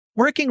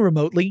Working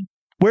remotely,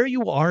 where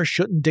you are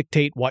shouldn't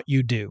dictate what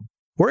you do.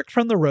 Work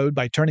from the road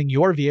by turning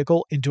your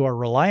vehicle into a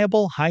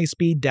reliable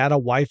high-speed data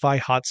Wi-Fi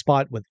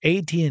hotspot with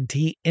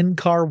AT&T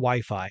in-car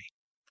Wi-Fi.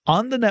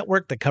 On the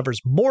network that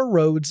covers more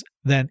roads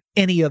than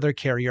any other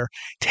carrier,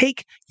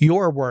 take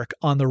your work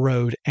on the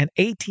road and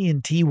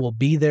AT&T will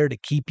be there to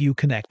keep you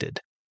connected.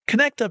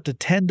 Connect up to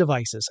 10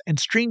 devices and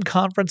stream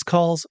conference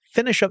calls,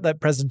 finish up that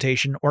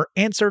presentation, or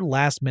answer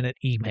last-minute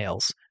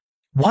emails.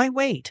 Why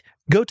wait?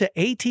 Go to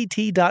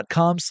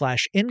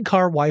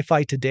att.com/in-car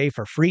Wi-Fi today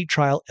for free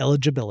trial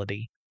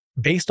eligibility.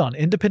 Based on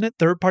independent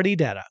third-party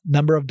data,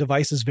 number of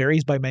devices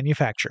varies by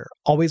manufacturer.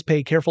 Always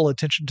pay careful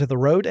attention to the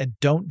road and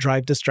don't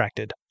drive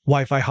distracted.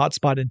 Wi-Fi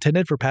hotspot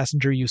intended for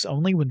passenger use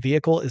only when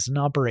vehicle is in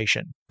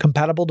operation.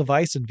 Compatible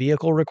device and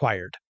vehicle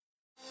required.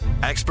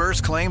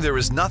 Experts claim there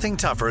is nothing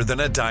tougher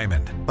than a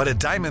diamond. But at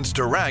Diamonds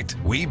Direct,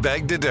 we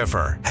beg to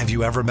differ. Have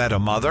you ever met a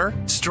mother?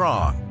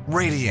 Strong,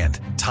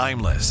 radiant,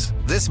 timeless.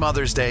 This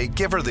Mother's Day,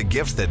 give her the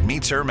gift that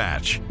meets her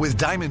match. With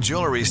diamond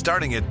jewelry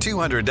starting at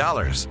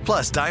 $200.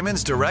 Plus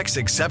Diamonds Direct's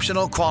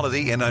exceptional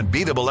quality and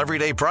unbeatable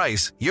everyday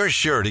price, you're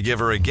sure to give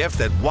her a gift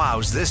that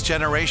wows this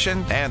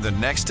generation and the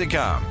next to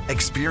come.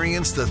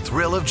 Experience the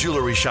thrill of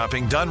jewelry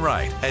shopping done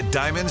right at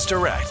Diamonds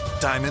Direct.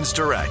 Diamonds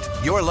Direct.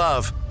 Your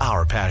love,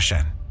 our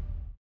passion.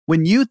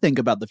 When you think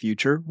about the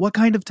future, what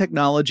kind of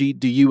technology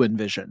do you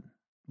envision?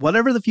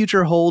 Whatever the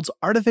future holds,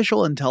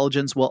 artificial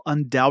intelligence will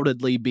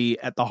undoubtedly be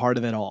at the heart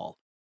of it all.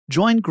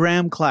 Join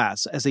Graham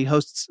Class as he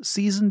hosts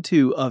Season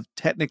 2 of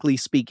Technically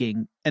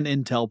Speaking, an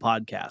Intel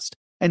podcast,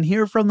 and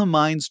hear from the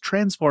minds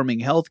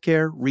transforming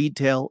healthcare,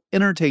 retail,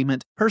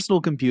 entertainment,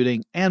 personal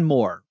computing, and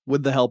more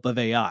with the help of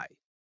AI.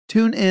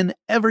 Tune in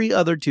every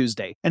other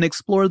Tuesday and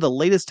explore the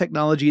latest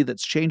technology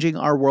that's changing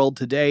our world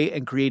today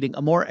and creating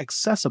a more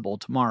accessible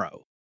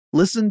tomorrow.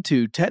 Listen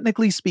to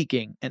Technically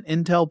Speaking, an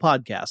Intel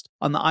podcast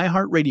on the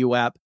iHeartRadio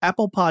app,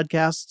 Apple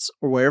Podcasts,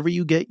 or wherever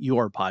you get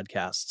your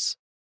podcasts.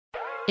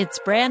 It's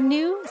brand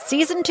new,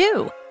 Season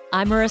 2.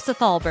 I'm Marissa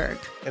Thalberg.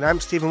 And I'm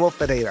Stephen Wolf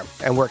Pereira,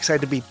 and we're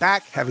excited to be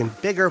back having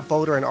bigger,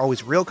 bolder, and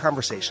always real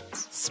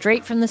conversations.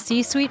 Straight from the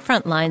C-suite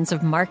front lines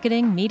of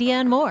marketing, media,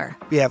 and more.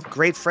 We have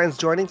great friends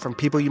joining from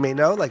people you may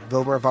know, like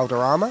Wilmer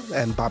Valderrama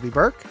and Bobby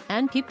Burke.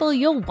 And people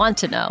you'll want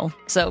to know.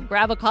 So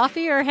grab a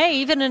coffee or, hey,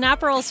 even an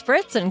Aperol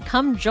Spritz and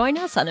come join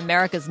us on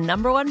America's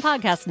 #1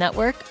 podcast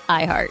network,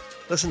 iHeart.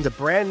 Listen to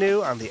brand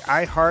new on the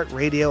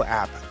iHeartRadio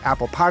app,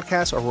 Apple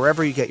Podcasts, or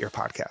wherever you get your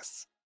podcasts.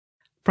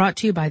 Brought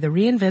to you by the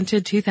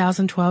reinvented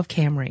 2012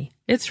 Camry.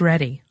 It's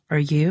ready. Are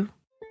you?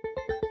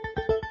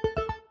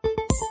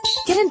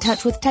 Get in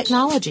touch with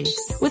technology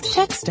with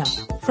Tech Stuff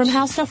from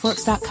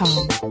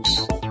HowStuffWorks.com.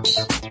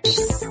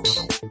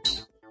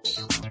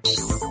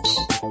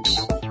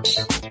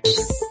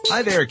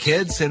 Hi there,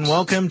 kids, and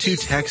welcome to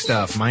Tech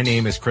Stuff. My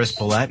name is Chris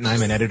Paulette, and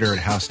I'm an editor at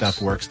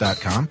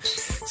HowStuffWorks.com.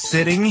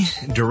 Sitting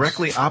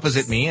directly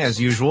opposite me, as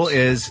usual,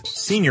 is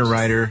senior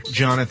writer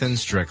Jonathan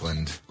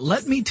Strickland.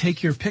 Let me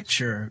take your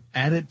picture,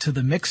 add it to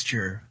the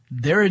mixture.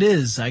 There it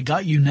is, I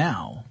got you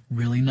now.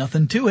 Really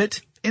nothing to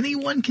it.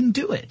 Anyone can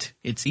do it.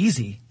 It's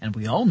easy, and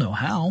we all know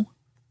how.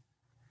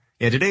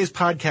 Yeah, today's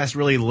podcast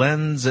really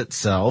lends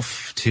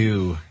itself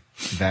to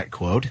that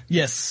quote.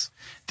 Yes.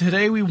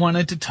 Today we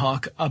wanted to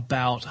talk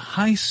about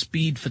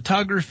high-speed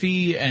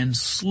photography and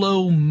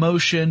slow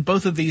motion.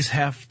 Both of these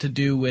have to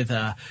do with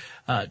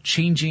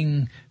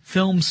changing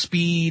film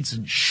speeds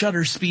and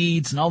shutter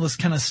speeds and all this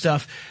kind of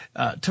stuff.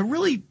 To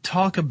really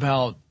talk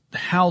about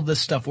how this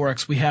stuff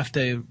works, we have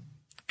to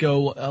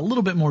go a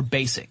little bit more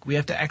basic. We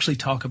have to actually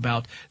talk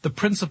about the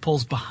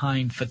principles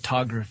behind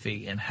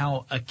photography and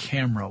how a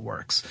camera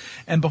works.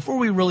 And before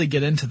we really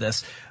get into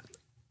this,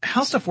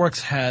 How Stuff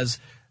Works has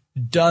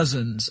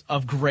dozens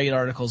of great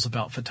articles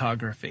about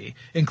photography,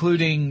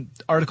 including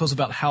articles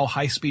about how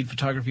high-speed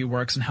photography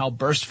works and how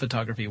burst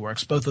photography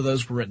works. Both of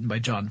those were written by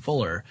John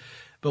Fuller.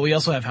 But we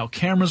also have how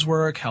cameras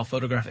work, how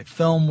photographic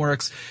film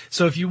works.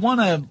 So if you want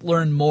to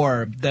learn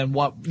more than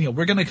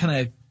we're going to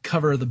kind of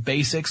cover the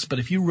basics, but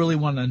if you really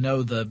want to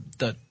know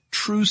the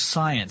true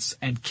science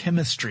and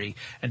chemistry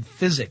and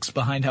physics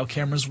behind how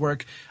cameras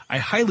work, I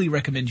highly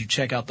recommend you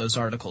check out those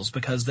articles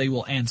because they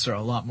will answer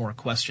a lot more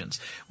questions.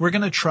 We're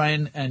going to try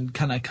and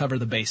kind of cover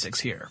the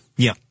basics here.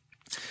 Yeah.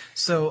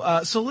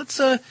 So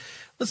let's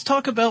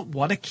talk about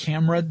what a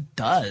camera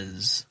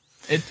does.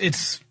 It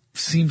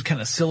seems kind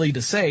of silly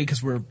to say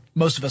because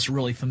most of us are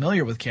really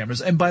familiar with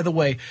cameras. And by the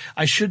way,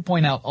 I should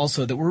point out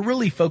also that we're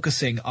really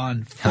focusing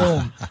on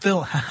film.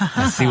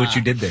 I see what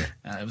you did there.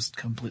 It was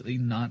completely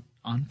not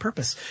on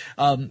purpose.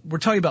 We're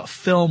talking about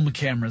film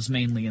cameras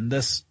mainly in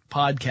this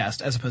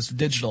podcast as opposed to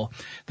digital.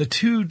 The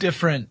two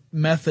different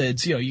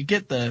methods, you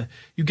get a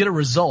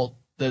result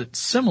that's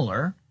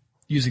similar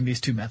using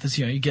these two methods.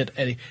 You get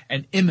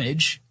an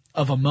image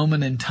of a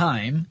moment in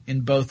time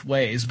in both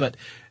ways, but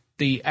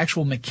the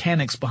actual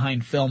mechanics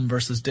behind film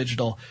versus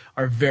digital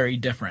are very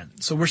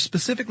different. So we're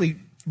specifically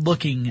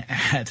looking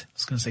at,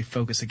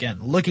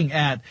 looking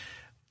at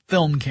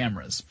film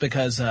cameras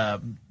because,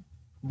 to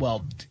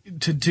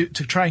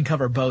try and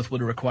cover both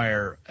would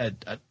require a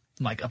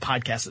like a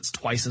podcast that's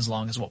twice as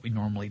long as what we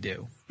normally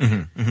do.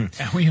 Mm-hmm,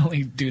 mm-hmm. And we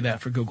only do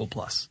that for Google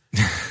Plus.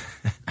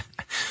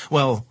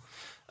 Well,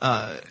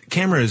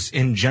 cameras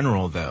in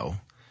general, though,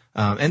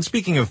 and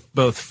speaking of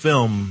both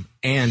film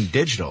and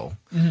digital,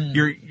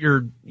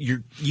 you're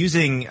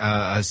using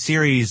a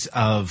series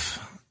of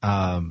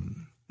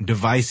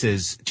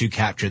devices to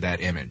capture that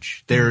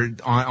image. They're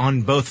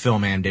on both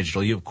film and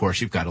digital. Of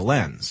course, you've got a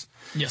lens.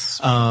 Yes.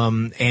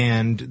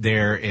 And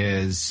there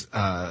is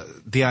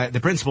the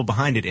principle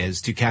behind it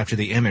is to capture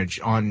the image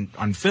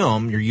on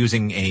film. You're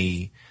using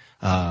a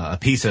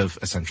piece of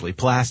essentially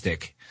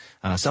plastic,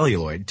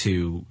 celluloid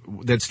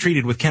that's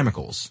treated with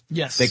chemicals.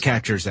 Yes. That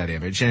captures that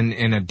image. And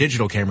in a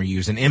digital camera, you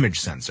use an image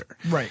sensor.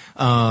 Right.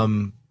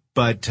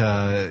 But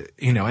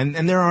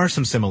and there are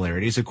some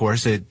similarities. Of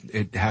course,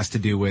 it has to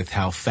do with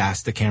how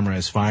fast the camera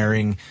is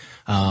firing,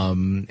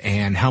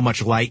 and how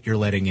much light you're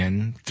letting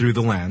in through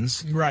the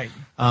lens. Right.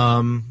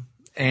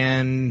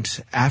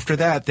 And after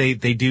that, they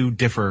do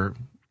differ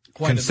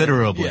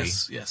considerably.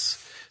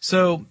 Yes.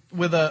 So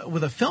with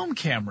a film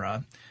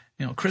camera,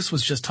 Chris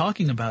was just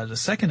talking about it a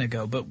second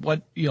ago, but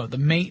what, the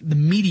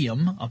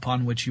medium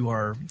upon which you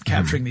are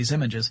capturing these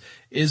images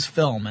is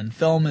film, and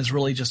film is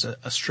really just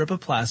a strip of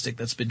plastic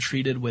that's been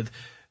treated with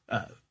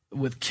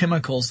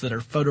chemicals that are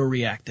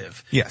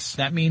photoreactive. Yes.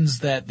 That means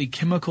that the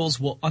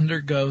chemicals will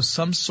undergo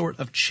some sort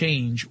of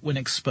change when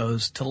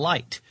exposed to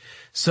light.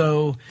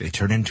 So they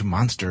turn into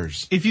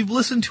monsters. If you've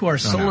listened to our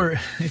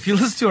if you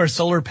listen to our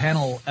solar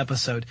panel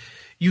episode,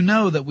 you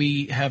know that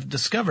we have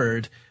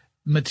discovered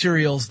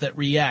materials that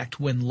react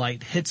when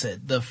light hits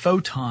it. The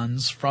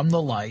photons from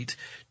the light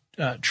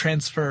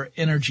transfer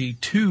energy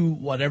to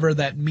whatever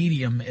that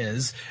medium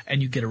is,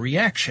 and you get a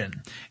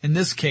reaction. In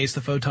this case,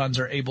 the photons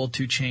are able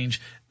to change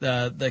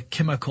the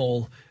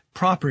chemical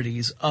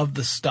properties of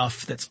the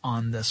stuff that's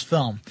on this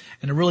film.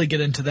 And to really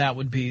get into that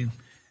would be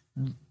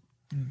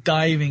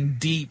diving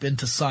deep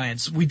into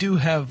science. We do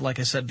have, like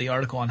I said, the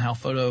article on how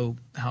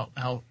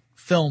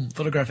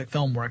photographic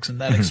film works,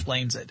 and that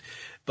explains it.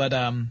 But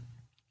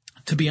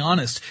to be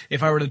honest,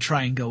 if I were to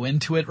try and go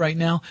into it right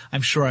now,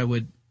 I'm sure I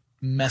would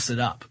mess it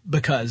up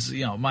because,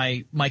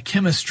 my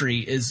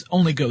chemistry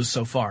only goes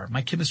so far.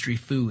 My chemistry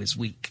foo is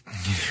weak.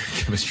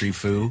 Chemistry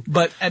foo?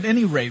 But at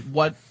any rate,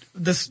 what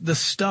this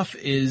stuff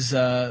is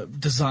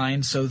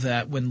designed so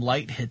that when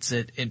light hits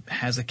it, it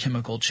has a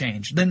chemical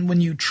change. Then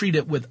when you treat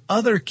it with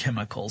other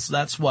chemicals,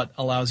 that's what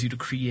allows you to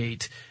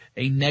create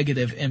a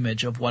negative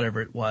image of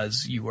whatever it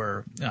was you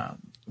were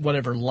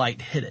whatever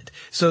light hit it.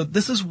 So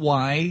this is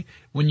why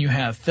when you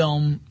have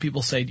film,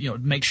 people say,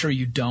 make sure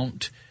you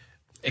don't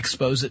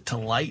expose it to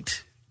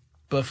light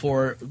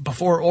before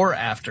or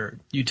after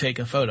you take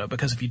a photo,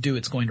 because if you do,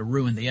 it's going to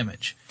ruin the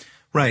image.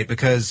 Right,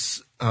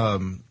 because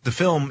the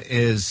film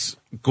is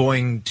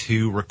going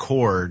to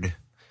record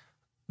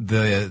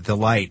the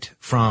light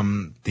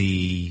from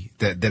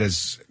that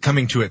is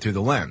coming to it through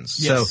the lens.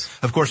 Yes. So,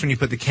 of course, when you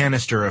put the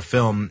canister of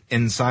film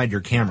inside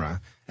your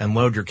camera and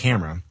load your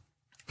camera,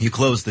 you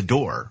close the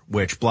door,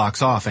 which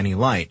blocks off any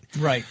light.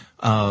 Right.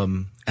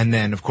 And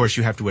then, of course,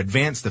 you have to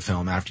advance the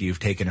film after you've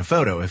taken a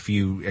photo. If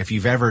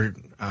you've ever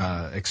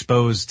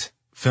exposed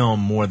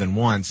film more than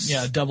once.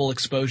 Yeah, double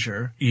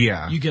exposure.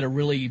 Yeah. You get a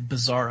really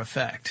bizarre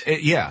effect.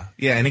 Yeah,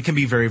 and it can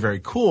be very,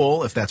 very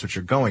cool if that's what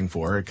you're going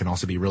for. It can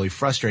also be really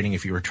frustrating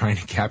if you were trying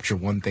to capture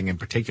one thing in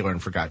particular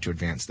and forgot to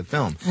advance the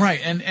film.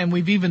 Right, and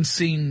we've even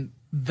seen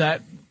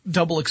that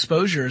double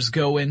exposures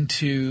go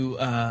into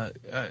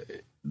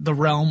the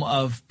realm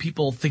of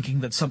people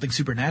thinking that something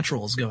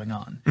supernatural is going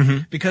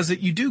on. Because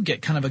you do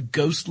get kind of a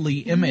ghostly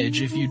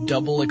image if you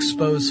double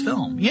expose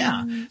film.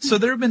 Yeah. So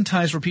there have been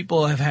times where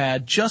people have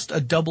had just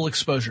a double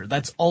exposure.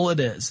 That's all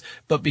it is.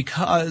 But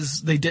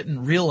because they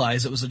didn't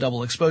realize it was a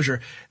double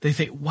exposure, they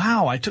think,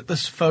 wow, I took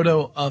this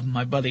photo of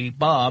my buddy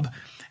Bob,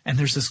 and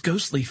there's this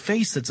ghostly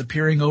face that's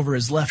appearing over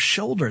his left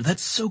shoulder.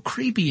 That's so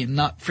creepy,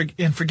 and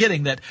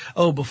forgetting that,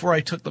 before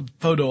I took the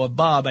photo of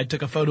Bob, I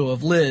took a photo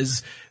of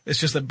Liz. It's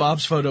just that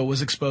Bob's photo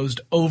was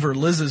exposed over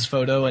Liz's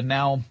photo, and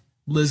now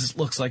Liz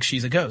looks like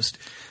she's a ghost.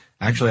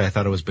 Actually, I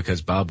thought it was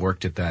because Bob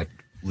worked at that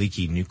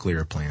leaky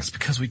nuclear plant. It's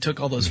because we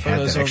took all those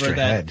photos over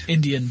that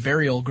Indian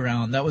burial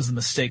ground. That was the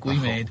mistake we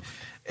made.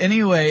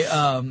 Anyway,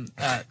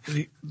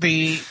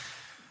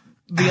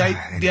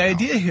 The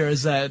idea here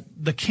is that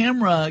the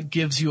camera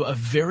gives you a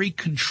very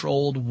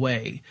controlled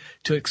way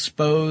to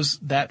expose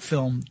that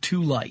film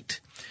to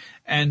light.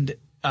 And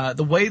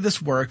the way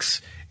this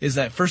works is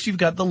that first you've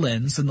got the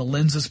lens, and the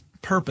lens's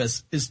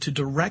purpose is to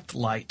direct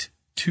light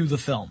to the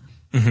film.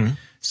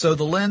 So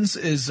the lens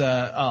is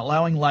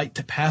allowing light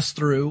to pass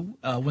through.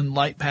 When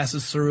light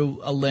passes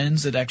through a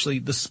lens,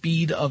 the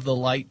speed of the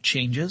light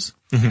changes.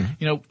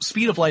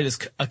 Speed of light is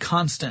a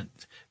constant,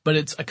 but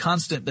it's a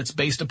constant that's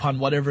based upon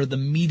whatever the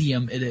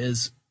medium it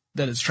is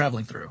that it's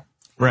traveling through.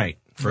 Right.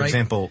 For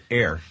example,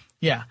 air.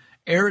 Yeah.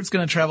 Air, it's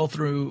going to travel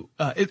through,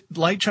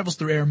 light travels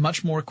through air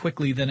much more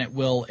quickly than it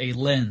will a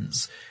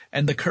lens.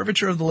 And the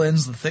curvature of the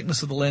lens, the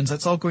thickness of the lens,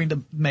 that's all going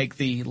to make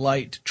the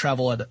light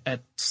travel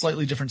at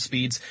slightly different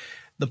speeds.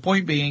 The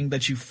point being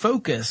that you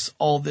focus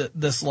all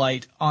this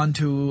light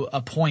onto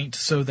a point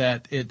so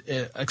that it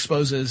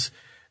exposes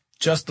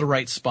just the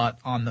right spot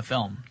on the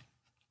film.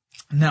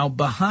 Now,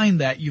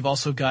 behind that, you've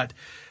also got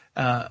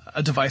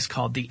a device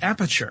called the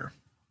aperture.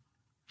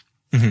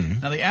 Mm-hmm.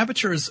 Now, the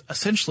aperture is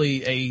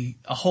essentially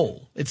a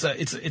hole. It's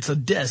a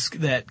disc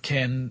that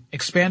can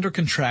expand or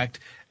contract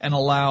and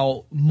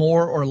allow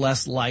more or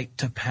less light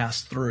to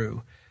pass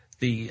through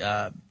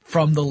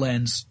from the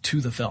lens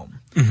to the film.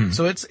 Mm-hmm.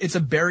 So it's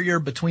a barrier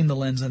between the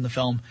lens and the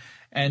film,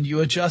 and you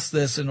adjust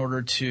this in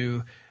order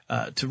to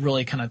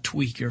really kind of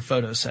tweak your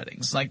photo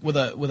settings. Like with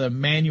a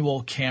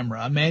manual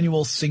camera, a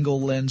manual single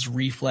lens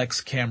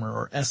reflex camera,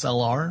 or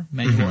SLR,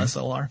 manual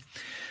SLR.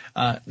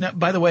 Now,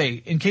 by the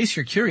way, in case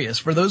you're curious,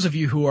 for those of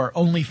you who are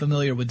only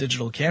familiar with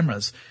digital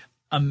cameras,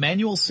 a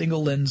manual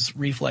single lens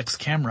reflex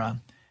camera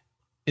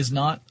is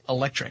not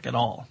electric at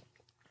all.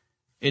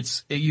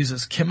 It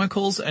uses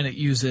chemicals and it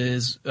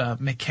uses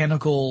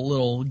mechanical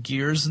little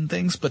gears and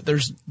things, but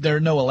there are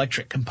no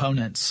electric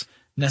components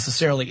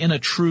necessarily in a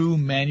true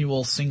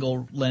manual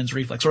single lens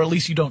reflex, or at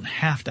least you don't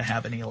have to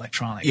have any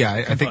electronic. Yeah,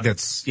 I think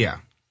that's, yeah.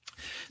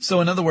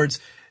 So in other words,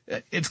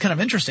 it's kind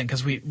of interesting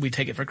because we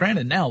take it for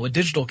granted now with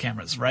digital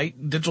cameras, right?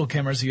 Digital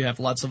cameras, you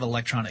have lots of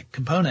electronic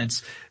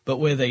components, but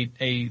with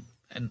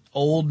an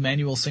old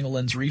manual single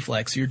lens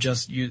reflex, you're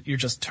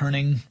just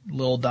turning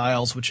little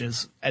dials, which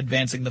is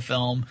advancing the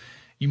film.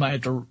 You might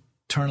have to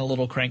turn a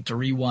little crank to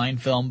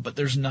rewind film, but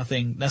there's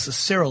nothing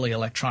necessarily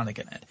electronic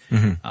in it.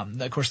 Mm-hmm.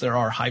 Of course, there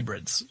are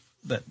hybrids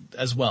that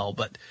as well,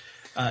 but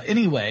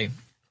anyway,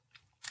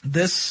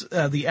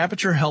 the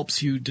aperture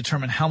helps you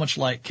determine how much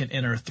light can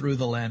enter through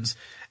the lens,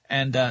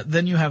 and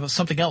then you have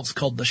something else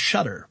called the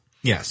shutter.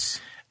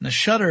 Yes, and the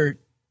shutter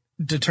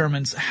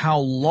determines how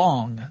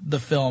long the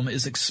film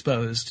is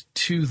exposed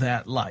to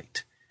that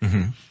light.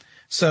 Mm-hmm.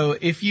 So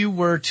if you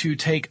were to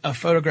take a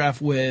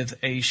photograph with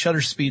a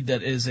shutter speed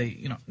that is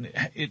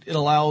it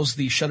allows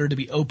the shutter to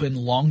be open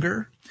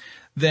longer,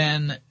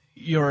 then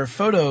your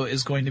photo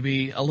is going to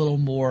be a little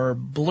more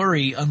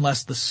blurry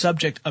unless the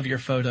subject of your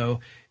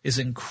photo is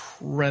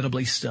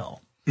incredibly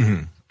still.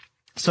 Mm-hmm.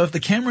 So if the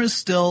camera is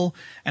still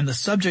and the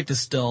subject is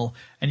still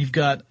and you've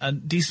got a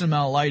decent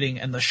amount of lighting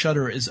and the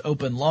shutter is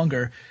open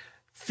longer,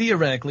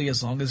 theoretically,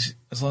 as long as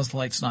the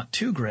light's not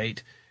too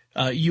great,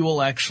 you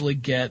will actually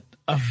get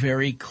a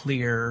very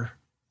clear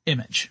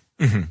image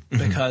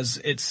because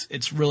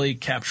it's really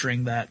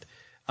capturing that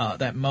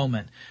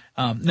moment.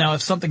 Now,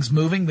 if something's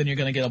moving, then you're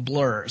going to get a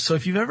blur. So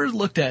if you've ever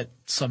looked at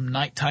some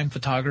nighttime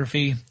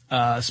photography,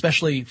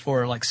 especially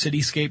for like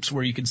cityscapes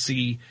where you can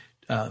see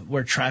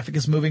where traffic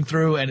is moving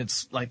through and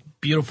it's like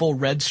beautiful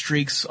red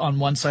streaks on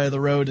one side of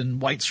the road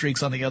and white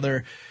streaks on the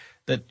other,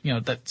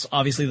 that's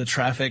obviously the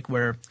traffic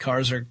where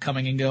cars are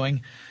coming and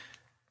going.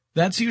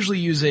 That's usually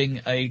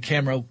using a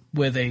camera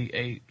with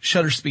a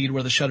shutter speed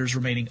where the shutter's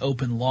remaining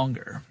open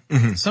longer.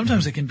 Mm-hmm.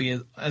 Sometimes it can be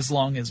as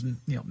long as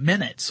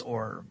minutes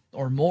or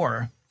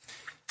more,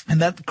 and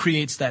that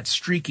creates that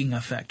streaking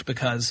effect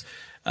because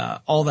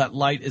all that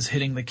light is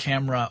hitting the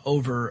camera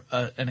over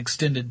an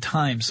extended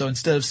time. So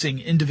instead of seeing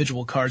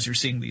individual cars, you're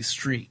seeing these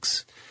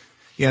streaks.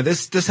 Yeah,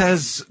 this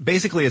has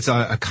basically it's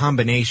a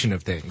combination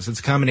of things. It's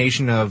a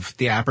combination of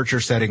the aperture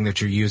setting that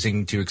you're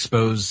using to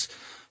expose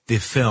the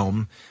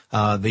film,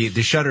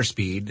 the shutter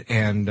speed,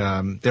 and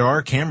there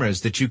are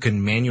cameras that you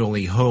can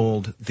manually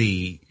hold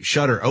the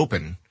shutter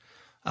open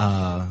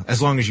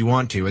as long as you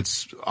want to.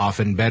 It's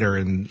often better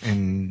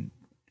in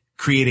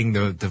creating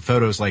the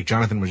photos like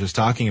Jonathan was just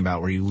talking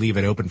about, where you leave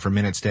it open for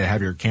minutes to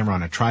have your camera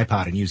on a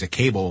tripod and use a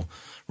cable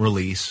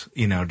release,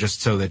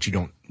 just so that you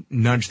don't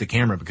nudge the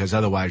camera, because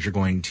otherwise you're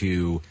going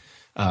to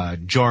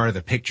jar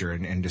the picture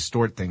and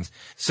distort things.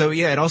 So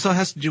yeah, it also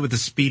has to do with the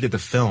speed of the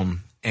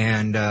film.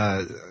 And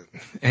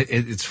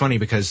it's funny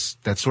because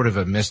that's sort of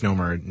a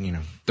misnomer.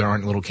 There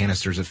aren't little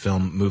canisters of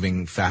film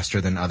moving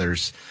faster than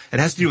others. It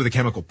has to do with the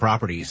chemical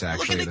properties,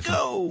 actually. Look at it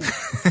go!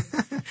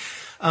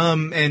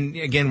 And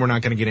again, we're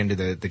not going to get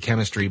into the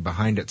chemistry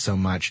behind it so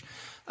much.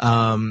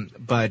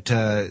 But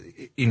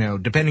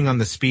depending on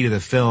the speed of the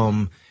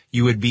film,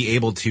 you would be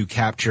able to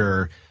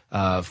capture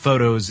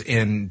photos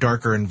in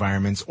darker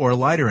environments or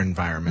lighter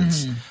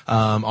environments.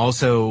 Mm-hmm.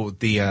 Also,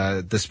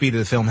 the speed of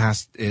the film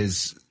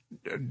is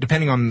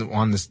depending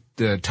on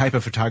the type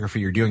of photography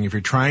you're doing. If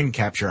you're trying to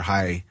capture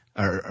high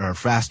or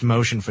fast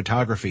motion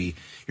photography,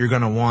 you're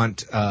going to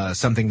want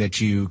something that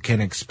you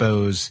can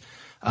expose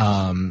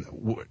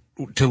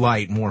to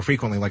light more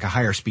frequently, like a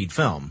higher speed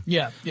film.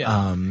 Yeah.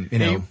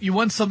 You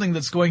want something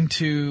that's going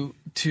to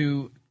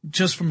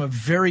just from a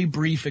very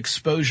brief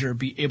exposure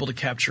be able to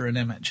capture an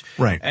image.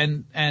 Right.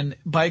 And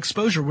by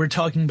exposure, we're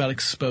talking about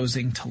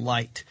exposing to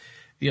light.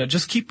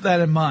 Just keep that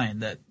in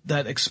mind,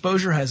 that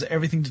exposure has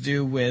everything to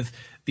do with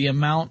the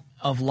amount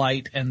of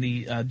light and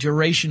the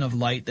duration of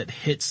light that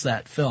hits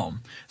that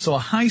film. So a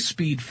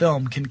high-speed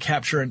film can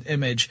capture an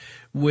image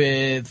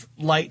with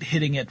light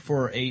hitting it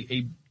for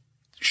a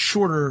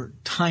shorter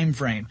time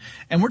frame.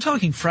 And we're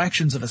talking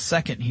fractions of a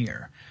second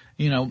here.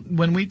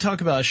 when we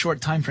talk about a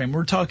short time frame,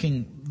 we're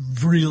talking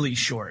really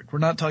short. We're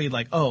not talking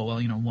like,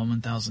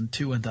 1/1000,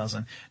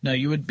 2/1000. No,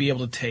 you would be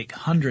able to take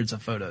hundreds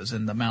of photos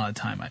in the amount of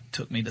time it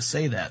took me to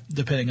say that,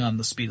 depending on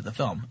the speed of the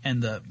film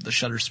and the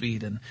shutter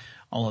speed and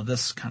all of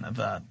this kind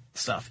of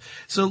stuff.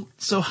 So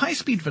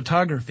high-speed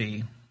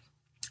photography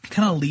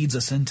kind of leads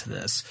us into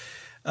this.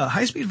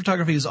 High-speed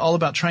photography is all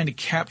about trying to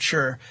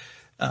capture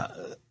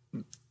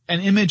an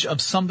image of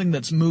something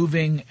that's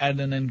moving at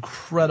an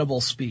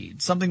incredible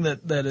speed, something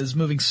that is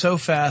moving so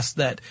fast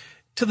that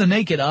to the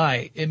naked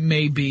eye, it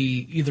may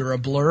be either a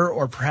blur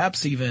or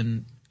perhaps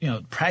even,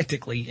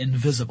 practically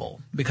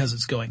invisible because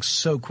it's going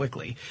so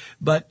quickly.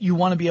 But you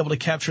want to be able to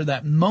capture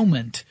that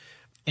moment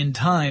in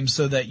time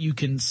so that you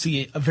can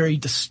see a very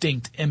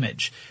distinct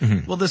image.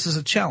 Mm-hmm. Well, this is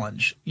a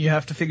challenge. You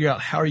have to figure out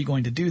how are you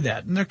going to do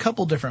that. And there are a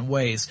couple different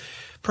ways.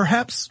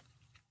 Perhaps,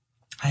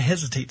 I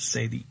hesitate to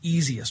say the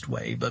easiest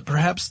way, but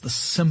perhaps the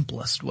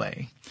simplest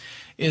way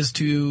is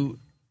to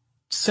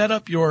set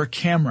up your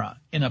camera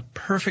in a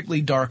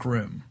perfectly dark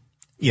room.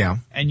 Yeah.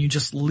 And you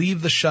just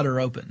leave the shutter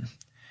open.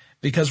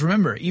 Because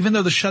remember, even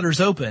though the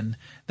shutter's open,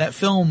 that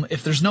film,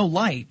 if there's no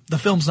light, the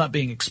film's not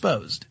being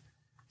exposed.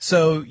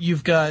 So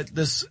you've got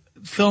this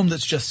film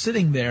that's just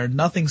sitting there,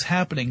 nothing's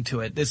happening to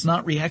it. It's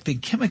not reacting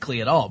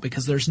chemically at all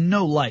because there's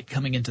no light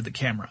coming into the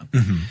camera.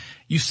 Mm-hmm.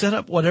 You set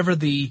up whatever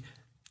the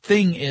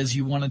thing is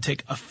you want to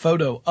take a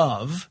photo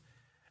of,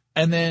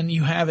 and then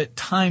you have it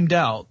timed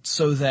out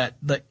so that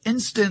the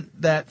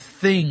instant that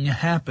thing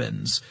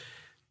happens,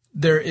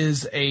 there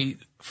is a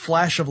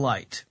flash of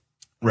light.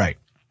 Right.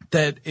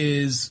 That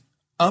is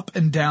up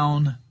and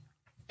down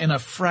in a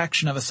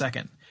fraction of a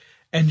second.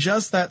 And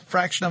just that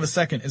fraction of a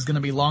second is going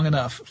to be long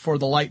enough for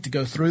the light to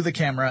go through the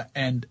camera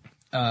and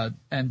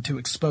to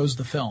expose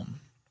the film.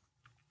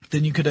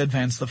 Then you could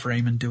advance the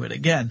frame and do it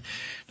again.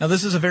 Now,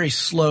 this is a very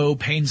slow,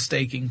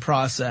 painstaking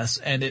process,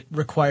 and it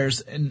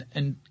requires an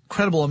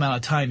incredible amount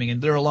of timing.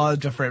 And there are a lot of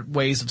different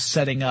ways of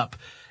setting up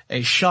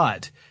a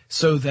shot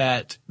so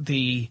that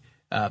the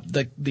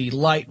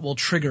light will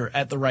trigger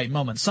at the right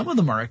moment. Some of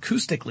them are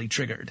acoustically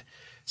triggered,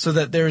 so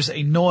that there's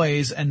a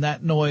noise, and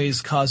that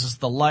noise causes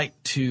the light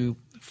to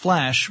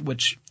flash,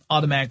 which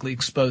automatically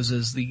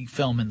exposes the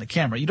film in the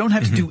camera. You don't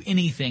have to do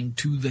anything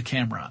to the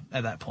camera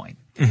at that point,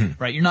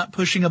 right? You're not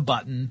pushing a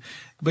button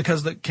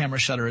because the camera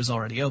shutter is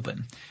already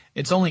open.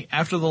 It's only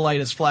after the light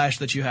is flashed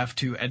that you have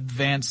to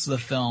advance the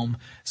film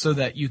so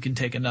that you can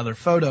take another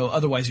photo.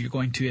 Otherwise, you're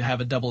going to have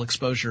a double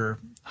exposure,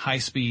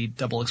 high-speed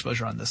double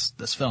exposure on this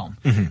film,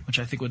 which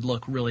I think would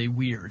look really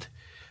weird.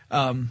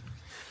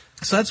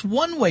 So that's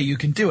one way you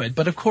can do it.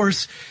 But of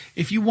course,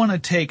 if you want to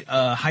take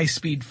a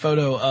high-speed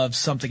photo of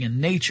something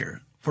in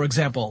nature, for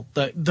example,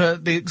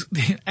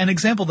 an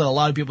example that a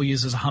lot of people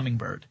use is a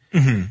hummingbird.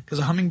 Because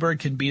a hummingbird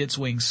can beat its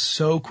wings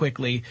so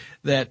quickly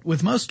that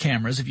with most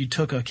cameras, if you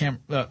took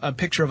a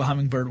picture of a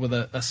hummingbird with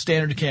a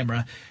standard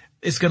camera,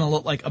 it's going to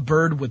look like a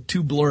bird with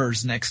two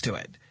blurs next to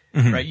it,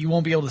 right? You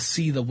won't be able to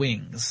see the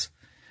wings.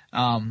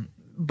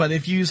 But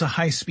if you use a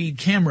high-speed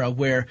camera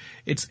where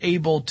it's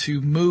able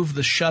to move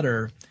the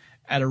shutter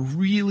at a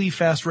really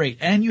fast rate,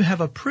 and you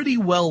have a pretty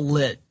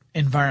well-lit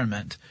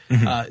environment,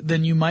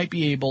 then you might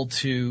be able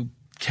to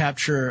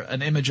capture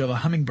an image of a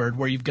hummingbird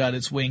where you've got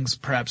its wings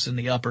perhaps in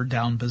the up or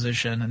down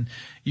position, and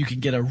you can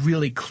get a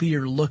really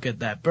clear look at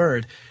that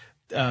bird.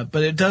 But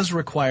it does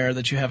require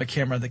that you have a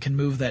camera that can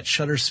move that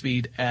shutter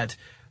speed at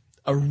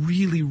a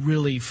really,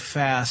 really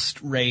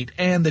fast rate,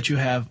 and that you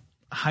have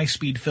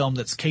high-speed film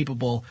that's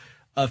capable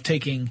of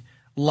taking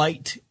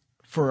light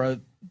for a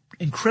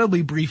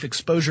incredibly brief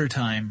exposure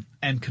time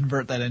and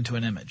convert that into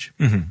an image.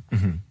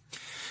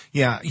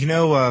 Yeah,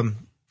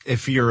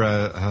 if you're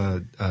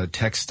a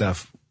tech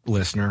stuff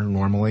listener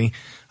normally,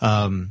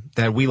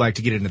 that we like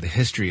to get into the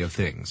history of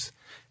things.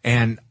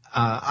 And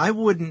I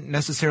wouldn't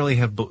necessarily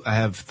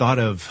have thought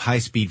of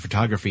high-speed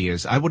photography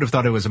as, I would have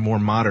thought it was a more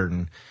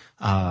modern,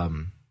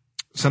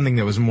 something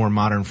that was a more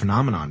modern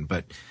phenomenon.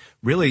 But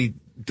really,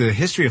 the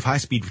history of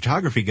high-speed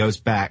photography goes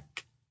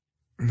back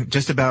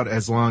just about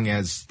as long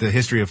as the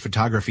history of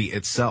photography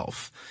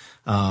itself.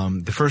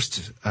 The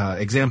first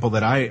example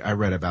that I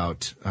read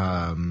about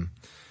from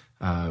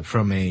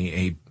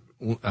an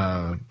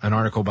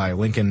article by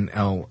Lincoln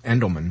L.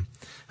 Endelman,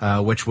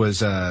 which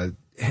was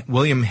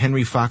William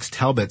Henry Fox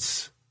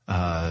Talbot's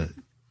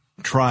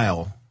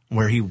trial,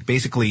 where he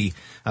basically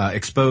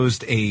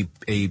exposed a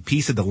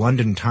piece of the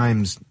London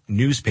Times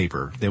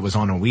newspaper that was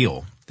on a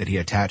wheel that he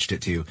attached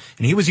it to,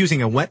 and he was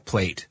using a wet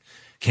plate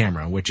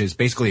camera, which is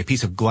basically a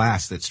piece of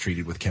glass that's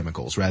treated with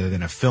chemicals rather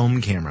than a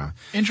film camera.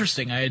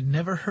 Interesting. I had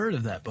never heard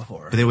of that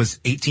before. But it was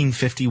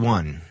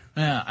 1851.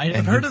 Yeah,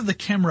 I've heard of the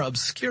camera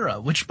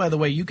obscura, which, by the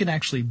way, you can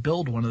actually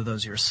build one of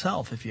those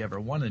yourself if you ever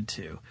wanted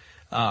to.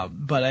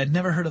 But I'd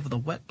never heard of the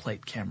wet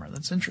plate camera.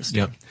 That's interesting.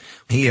 Yep.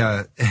 He,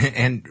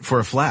 and for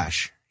a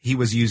flash, he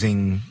was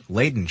using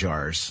Leyden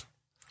jars,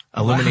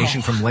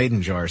 illumination from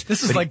Leyden jars.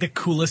 This is like the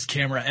coolest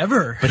camera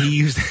ever. But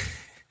he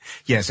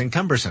Yes, and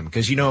cumbersome,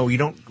 because, you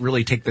don't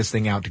really take this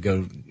thing out to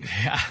go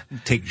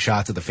take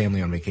shots of the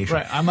family on vacation.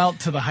 Right. I'm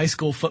out to the high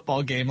school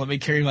football game. Let me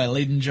carry my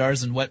Leyden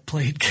jars and wet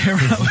plate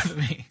camera with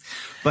me.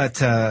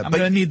 But I'm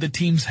going to need the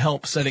team's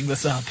help setting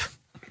this up.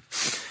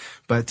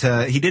 But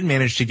he did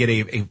manage to get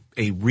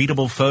a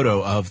readable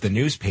photo of the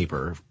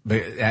newspaper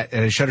at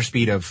a shutter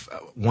speed of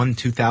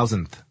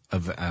 1/2000th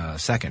of a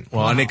second.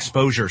 Well, an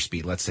exposure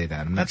speed, let's say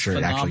that. I'm not sure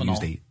phenomenal. it actually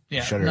used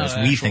the shutter not as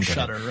an we actual think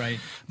shutter, of it. right.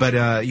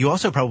 But you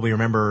also probably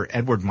remember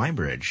Edward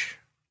Muybridge.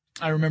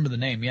 I remember the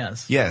name,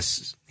 yes.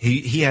 Yes.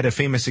 He had a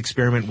famous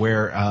experiment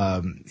where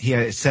he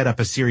had set up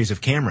a series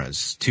of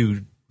cameras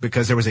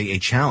because there was a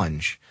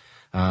challenge.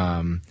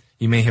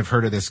 You may have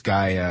heard of this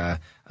guy,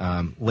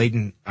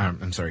 Leyden.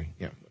 I'm sorry.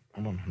 Yeah.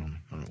 Hold on.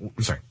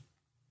 I'm sorry.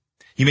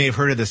 You may have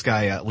heard of this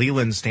guy,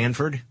 Leland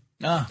Stanford.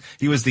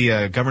 He was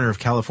the governor of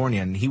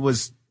California, and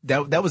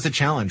that was the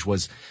challenge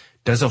was,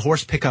 does a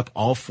horse pick up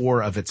all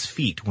four of its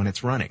feet when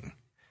it's running?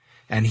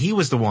 And he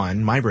was the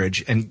one,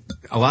 Muybridge, and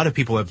a lot of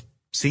people have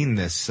seen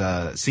this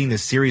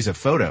series of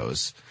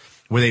photos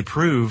where they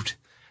proved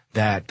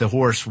that the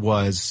horse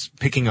was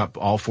picking up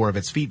all four of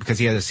its feet because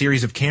he had a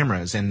series of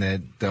cameras and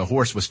the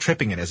horse was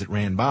tripping it as it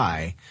ran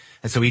by.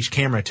 And so each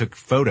camera took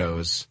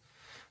photos,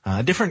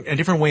 a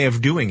different way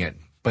of doing it,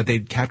 but they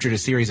captured a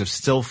series of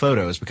still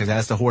photos because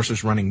as the horse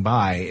was running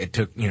by, it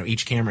took,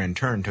 each camera in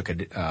turn took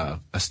a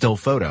still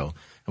photo.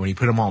 And when you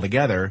put them all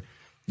together,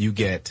 you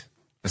get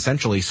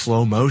essentially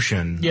slow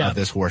motion of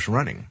this horse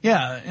running.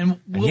 Yeah, and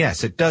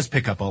yes, it does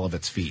pick up all of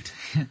its feet.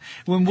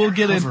 We'll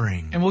get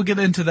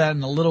into that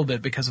in a little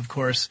bit because, of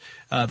course,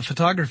 the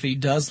photography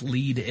does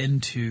lead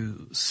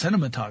into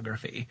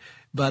cinematography.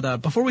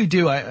 But before we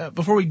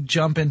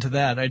jump into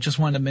that, I just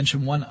wanted to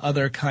mention one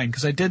other kind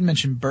because I did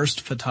mention burst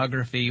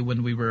photography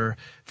when we were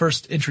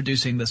first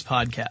introducing this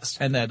podcast,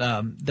 and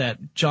that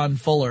John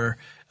Fuller,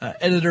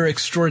 editor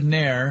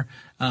extraordinaire,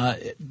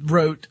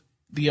 wrote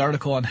the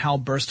article on how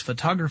burst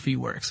photography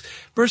works.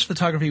 Burst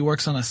photography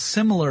works on a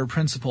similar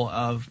principle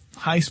of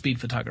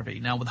high-speed photography.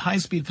 Now, with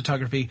high-speed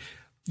photography,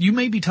 you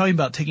may be talking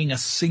about taking a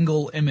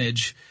single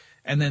image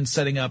and then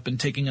setting up and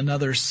taking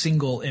another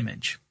single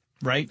image,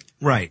 right?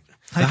 Right.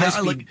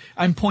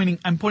 I'm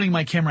pointing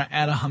my camera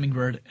at a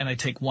hummingbird and I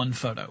take one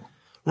photo.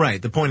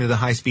 Right. The point of the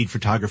high-speed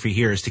photography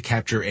here is to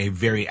capture a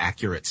very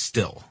accurate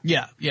still.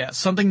 Yeah.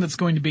 Something that's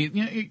going to be,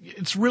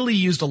 it's really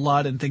used a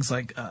lot in things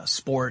like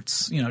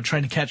sports,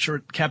 trying to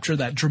capture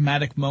that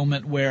dramatic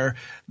moment where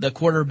the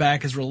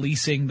quarterback is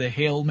releasing the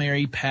Hail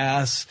Mary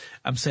pass.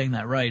 I'm saying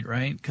that right?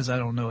 Because I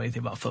don't know anything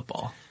about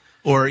football.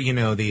 Or,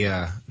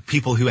 the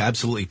people who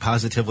absolutely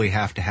positively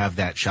have to have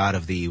that shot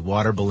of the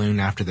water balloon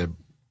after the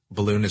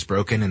balloon is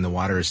broken and the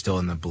water is still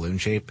in the balloon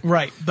shape.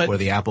 Right. Or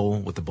the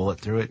apple with the bullet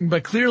through it.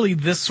 But clearly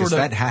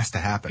that has to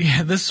happen.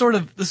 Yeah, this sort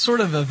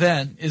of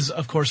event is,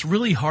 of course,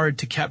 really hard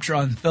to capture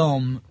on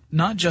film,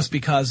 not just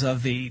because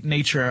of the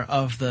nature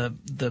of the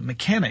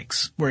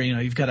mechanics, where,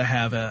 you've got to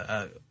have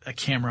a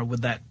camera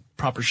with that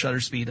proper shutter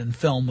speed and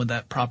film with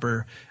that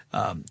proper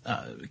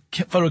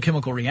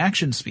photochemical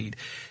reaction speed.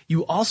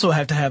 You also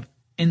have to have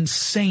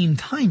insane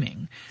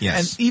timing.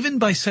 Yes. And even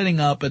by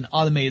setting up an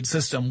automated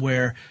system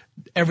where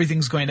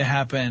everything's going to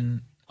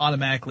happen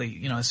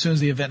automatically, as soon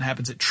as the event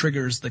happens, it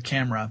triggers the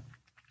camera.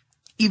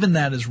 Even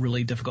that is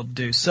really difficult to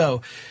do.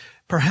 So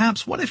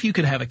perhaps what if you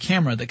could have a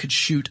camera that could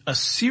shoot a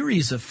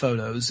series of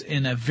photos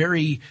in a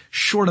very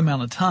short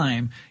amount of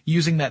time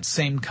using that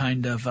same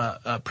kind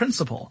of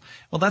principle?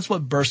 Well, that's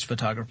what burst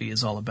photography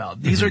is all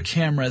about. These are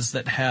cameras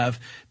that have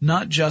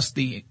not just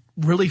the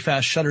really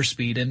fast shutter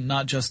speed and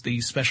not just the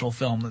special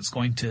film that's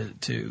going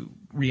to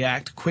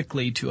react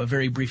quickly to a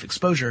very brief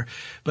exposure,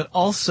 but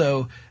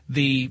also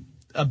the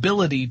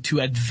ability to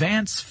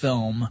advance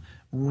film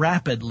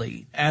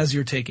rapidly as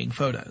you're taking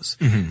photos.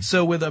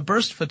 So with a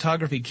burst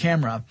photography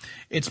camera,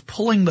 it's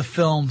pulling the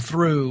film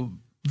through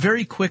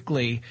very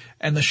quickly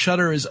and the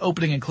shutter is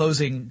opening and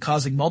closing,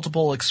 causing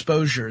multiple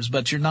exposures,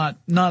 but you're not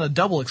a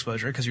double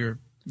exposure because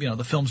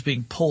the film's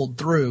being pulled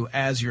through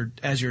as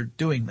you're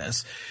doing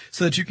this,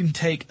 so that you can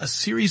take a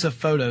series of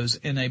photos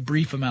in a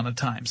brief amount of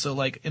time. So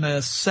like in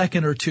a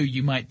second or two,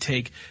 you might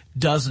take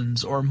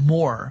dozens or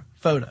more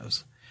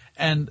photos.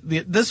 And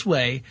this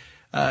way,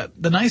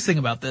 the nice thing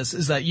about this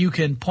is that you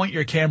can point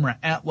your camera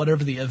at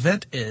whatever the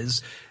event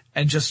is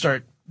and just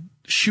start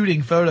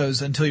shooting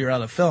photos until you're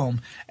out of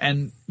film,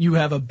 and you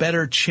have a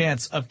better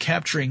chance of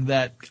capturing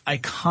that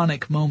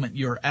iconic moment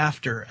you're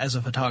after as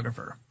a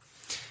photographer.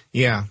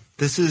 Yeah,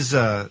 this is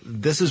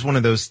one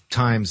of those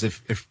times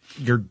if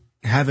you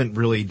haven't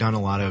really done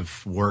a lot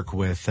of work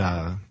with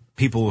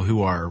people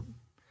who are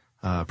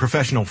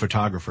professional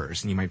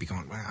photographers, and you might be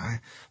going, well,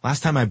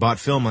 last time I bought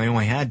film, I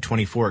only had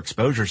 24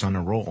 exposures on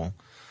a roll.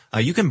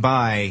 You can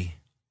buy,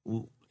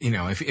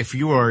 if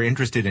you are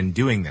interested in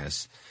doing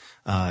this,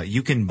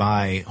 you can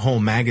buy whole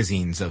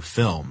magazines of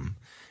film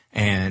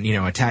and,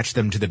 attach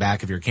them to the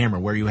back of your camera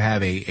where you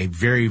have a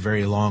very,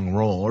 very long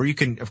roll. Or you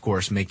can, of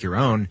course, make your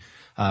own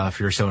if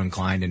you're so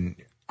inclined. And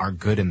are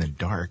good in the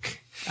dark.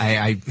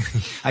 I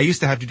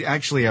used to have to do,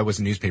 actually, I was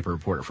a newspaper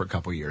reporter for a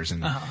couple of years,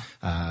 and,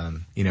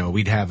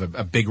 we'd have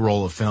a big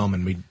roll of film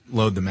and we'd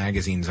load the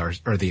magazines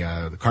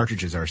the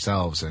cartridges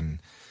ourselves. And,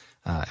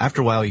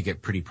 after a while you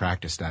get pretty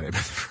practiced at it, but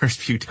the first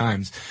few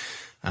times,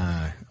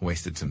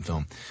 wasted some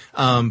film.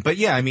 But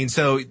yeah, I mean,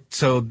 so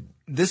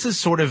this is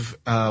sort of,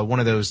 one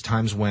of those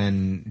times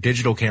when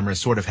digital cameras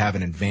sort of have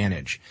an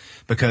advantage,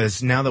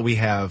 because now that we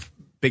have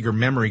bigger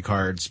memory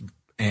cards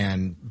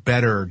and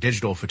better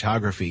digital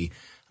photography,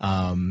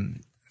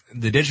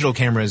 the digital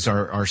cameras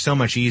are so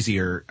much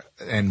easier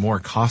and more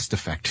cost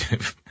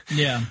effective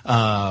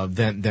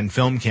than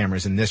film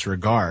cameras in this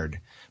regard.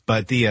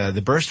 But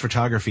the burst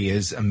photography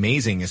is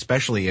amazing,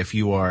 especially if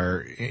you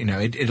are,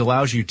 it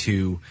allows you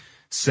to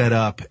set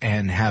up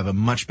and have a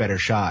much better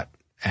shot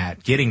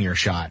at getting your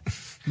shot.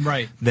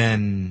 Right.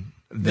 Than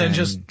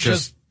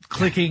just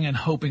clicking and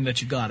hoping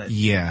that you got it.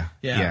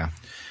 Yeah.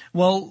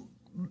 Well,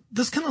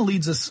 this kind of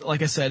leads us,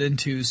 like I said,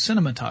 into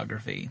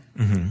cinematography,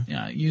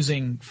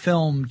 using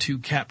film to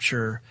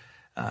capture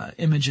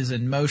images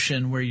in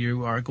motion where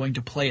you are going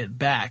to play it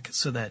back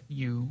so that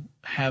you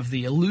have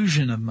the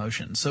illusion of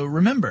motion. So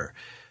remember,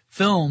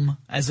 film,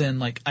 as in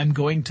like I'm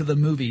going to the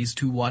movies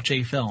to watch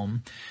a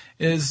film,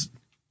 is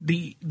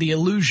the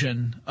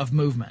illusion of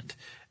movement.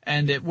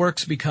 And it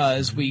works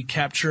because we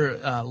capture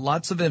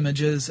lots of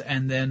images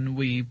and then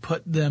we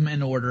put them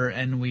in order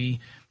and we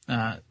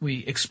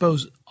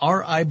expose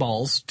our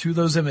eyeballs to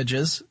those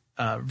images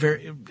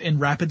in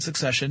rapid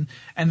succession,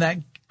 and that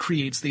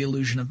creates the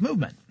illusion of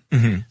movement.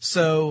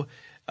 So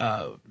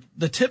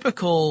the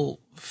typical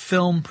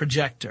film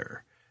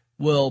projector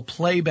will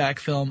play back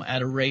film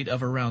at a rate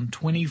of around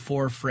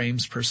 24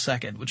 frames per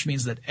second, which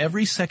means that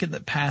every second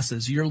that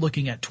passes, you're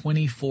looking at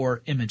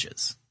 24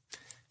 images.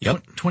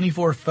 Yep.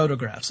 24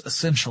 photographs,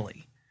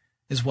 essentially,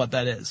 is what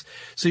that is.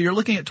 So you're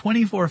looking at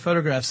 24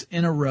 photographs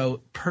in a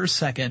row per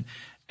second,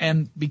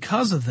 and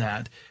because of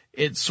that,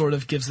 it sort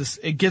of gives this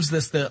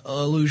the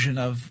illusion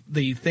of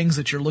the things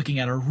that you're looking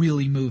at are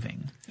really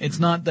moving. It's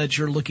not that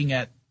you're looking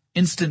at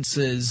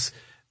instances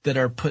that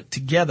are put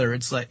together.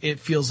 It's like, it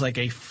feels like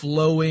a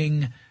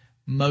flowing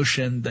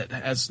motion that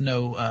has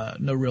no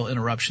real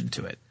interruption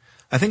to it.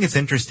 I think it's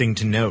interesting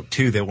to note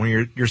too that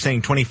when you're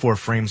saying 24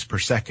 frames per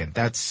second,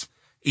 that's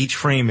each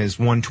frame is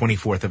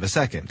 1/24th of a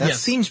second. That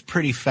seems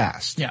pretty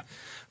fast. Yeah.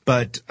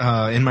 But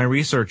in my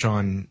research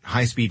on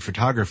high-speed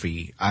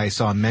photography, I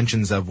saw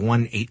mentions of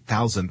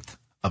 1/8000th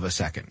of a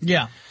second.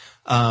 Yeah.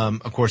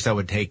 Of course, that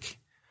would take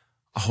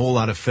a whole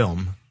lot of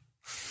film.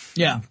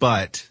 Yeah.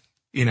 But,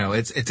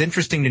 it's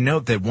interesting to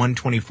note that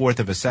 1/24th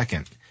of a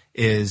second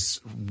is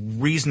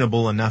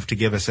reasonable enough to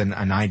give us an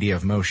idea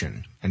of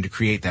motion and to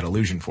create that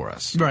illusion for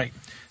us. Right.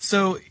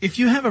 So if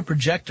you have a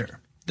projector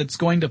that's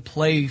going to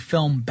play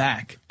film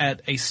back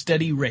at a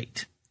steady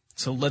rate,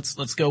 so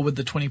let's go with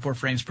the 24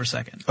 frames per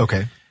second.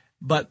 Okay.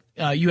 But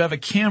you have a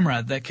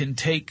camera that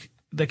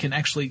can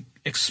actually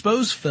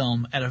expose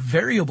film at a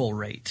variable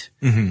rate.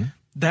 Mm-hmm.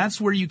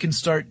 That's where you can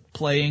start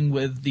playing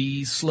with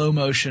the slow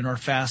motion or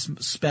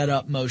fast sped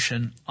up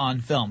motion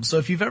on film. So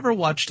if you've ever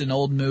watched an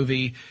old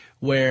movie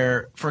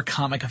where, for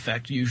comic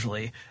effect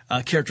usually,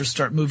 characters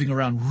start moving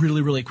around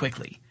really, really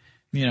quickly.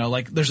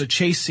 Like there's a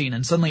chase scene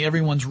and suddenly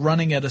everyone's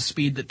running at a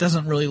speed that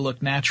doesn't really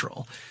look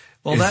natural.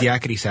 Well, is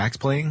Yakety Sax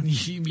playing?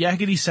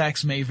 Yakety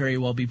Sax may very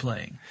well be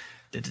playing.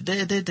 And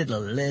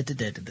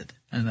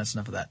that's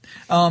enough of that.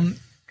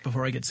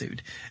 Before I get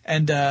sued.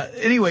 And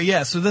anyway,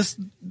 yeah, so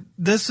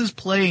this is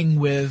playing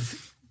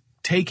with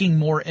taking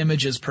more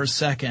images per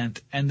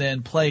second and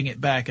then playing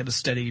it back at a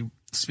steady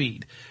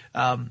speed.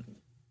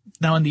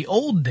 Now, in the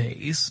old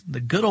days,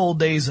 the good old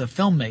days of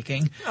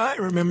filmmaking, I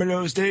remember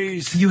those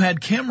days. You had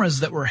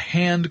cameras that were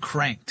hand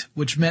cranked,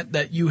 which meant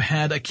that you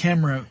had a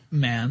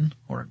cameraman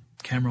or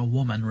camera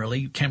woman,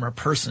 really, camera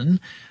person,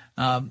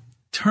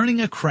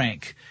 turning a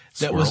crank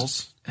that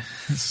was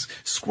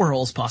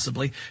squirrels,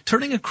 possibly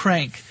turning a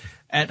crank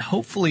at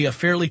hopefully a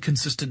fairly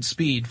consistent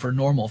speed for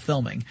normal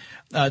filming,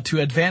 to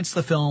advance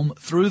the film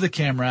through the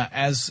camera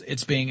as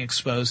it's being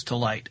exposed to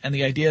light. And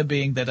the idea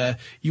being that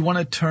you want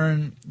to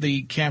turn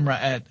the camera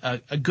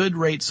at a good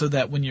rate so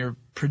that when you're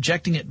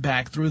projecting it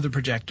back through the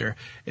projector,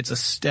 it's a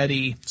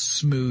steady,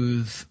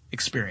 smooth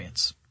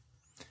experience.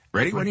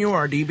 Ready when you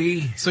are,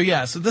 DB. So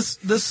yeah, so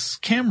this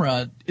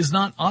camera is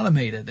not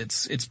automated.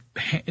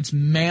 It's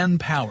man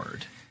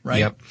powered, right?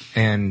 Yep.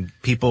 And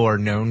people are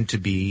known to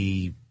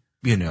be,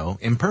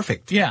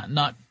 imperfect. Yeah,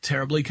 not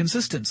terribly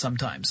consistent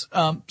sometimes.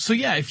 So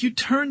yeah, if you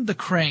turned the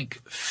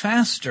crank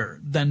faster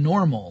than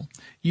normal,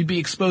 you'd be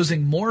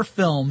exposing more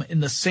film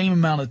in the same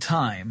amount of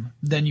time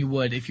than you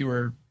would if you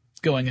were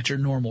going at your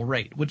normal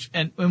rate.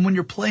 And when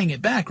you're playing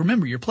it back,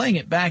 remember you're playing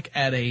it back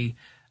at a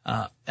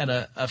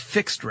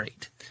fixed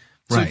rate.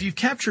 So right. If you've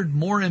captured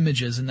more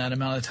images in that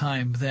amount of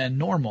time than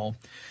normal,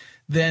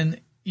 then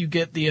you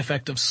get the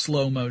effect of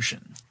slow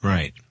motion.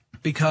 Right.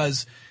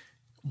 Because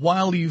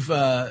while you've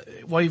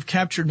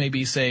captured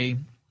maybe say,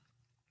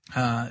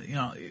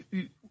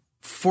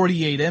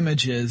 48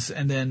 images,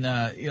 and then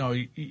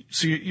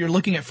so you're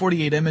looking at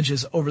 48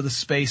 images over the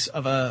space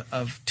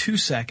of 2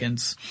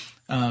 seconds.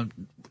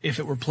 If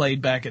it were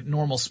played back at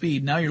normal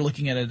speed, now you're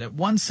looking at it at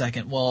 1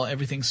 second. Well,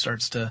 everything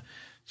starts to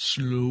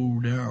slow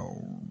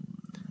down.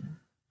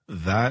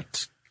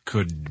 That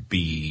could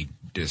be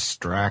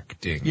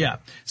distracting. Yeah.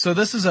 So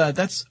this is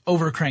that's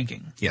over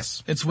cranking.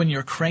 Yes. It's when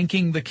you're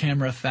cranking the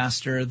camera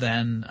faster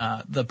than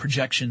the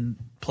projection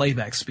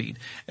playback speed.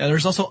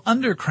 There's also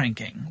under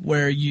cranking,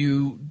 where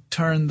you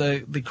turn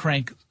the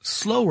crank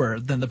slower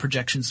than the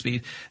projection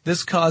speed.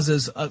 This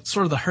causes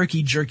sort of the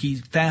herky-jerky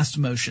fast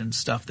motion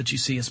stuff that you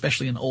see,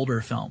 especially in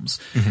older films,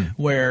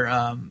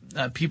 where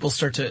people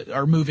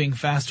are moving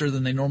faster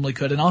than they normally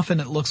could, and often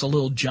it looks a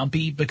little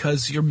jumpy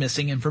because you're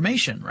missing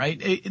information, right?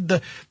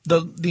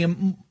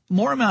 The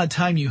more amount of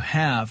time you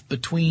have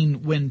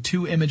between when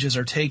two images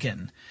are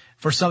taken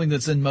for something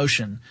that's in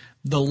motion,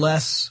 the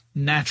less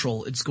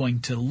natural it's going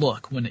to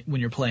look when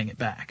you're playing it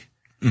back.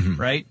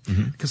 Right?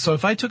 So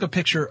if I took a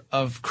picture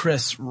of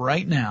Chris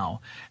right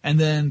now, and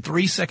then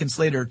 3 seconds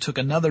later took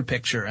another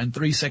picture, and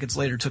 3 seconds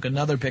later took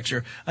another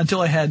picture,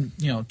 until I had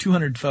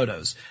 200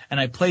 photos, and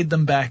I played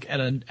them back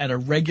at a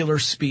regular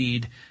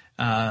speed,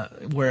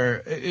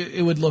 where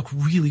it would look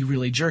really,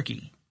 really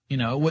jerky.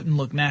 It wouldn't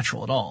look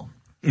natural at all.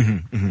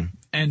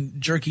 And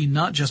jerky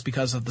not just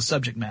because of the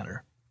subject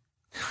matter,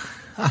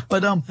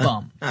 but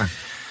bum.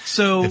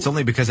 So it's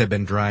only because I've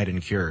been dried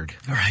and cured.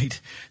 Right.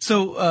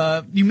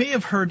 So you may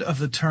have heard of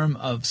the term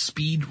of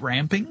speed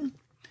ramping.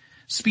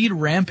 Speed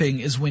ramping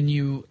is when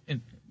you,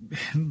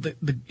 in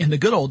the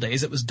good old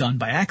days, it was done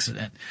by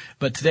accident,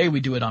 but today we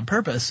do it on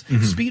purpose.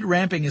 Speed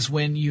ramping is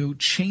when you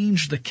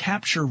change the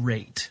capture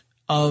rate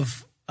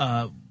of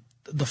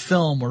the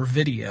film or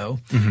video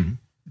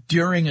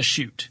during a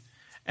shoot.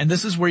 And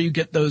this is where you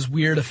get those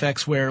weird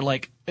effects where,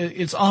 like,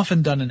 it's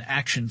often done in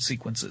action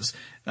sequences.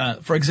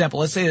 For example,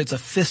 let's say it's a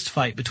fist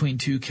fight between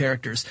two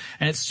characters,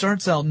 and it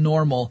starts out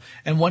normal,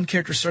 and one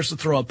character starts to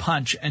throw a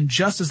punch, and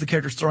just as the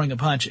character's throwing a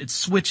punch, it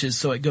switches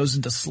so it goes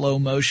into slow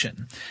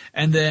motion.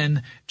 And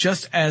then,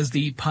 just as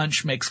the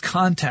punch makes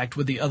contact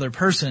with the other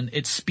person,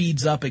 it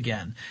speeds up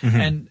again.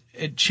 And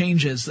it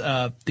changes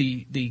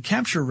the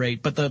capture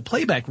rate, but the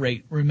playback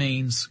rate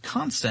remains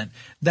constant.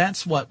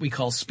 That's what we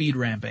call speed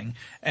ramping.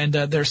 And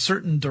there are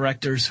certain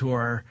directors who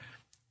are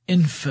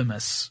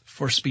infamous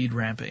for speed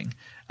ramping.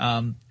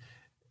 If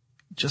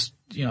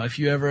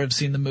you ever have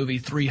seen the movie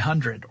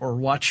 300 or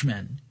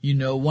Watchmen,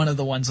 one of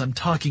the ones I'm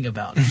talking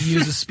about. He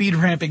uses speed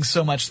ramping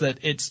so much that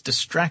it's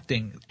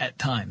distracting at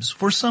times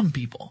for some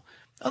people.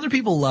 Other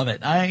people love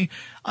it. I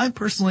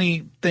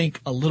personally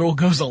think a little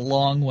goes a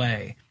long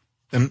way.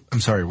 I'm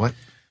sorry, what?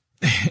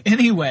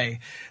 Anyway,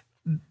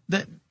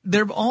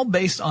 they're all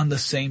based on the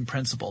same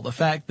principle. The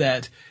fact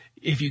that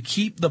if you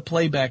keep the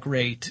playback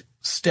rate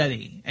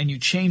steady and you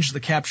change the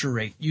capture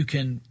rate, you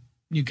can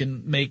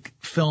make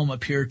film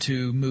appear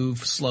to move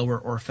slower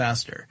or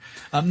faster.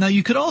 Now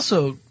you could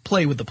also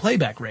play with the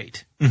playback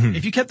rate.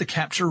 If you kept the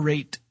capture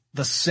rate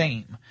the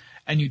same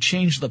and you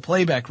changed the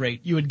playback rate,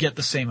 you would get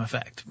the same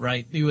effect,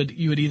 right? You would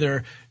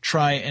either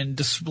try and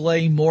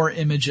display more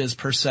images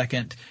per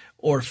second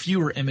or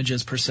fewer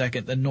images per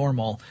second than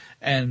normal,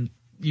 and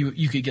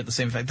you could get the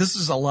same effect. This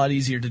is a lot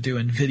easier to do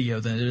in video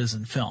than it is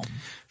in film.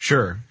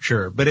 Sure.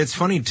 But it's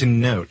funny to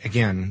note,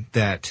 again,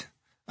 that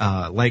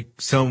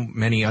like so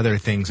many other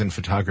things in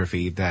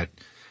photography, that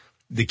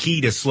the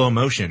key to slow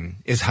motion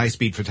is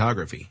high-speed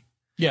photography.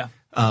 Yeah.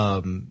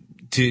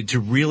 To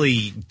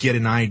really get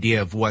an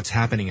idea of what's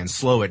happening and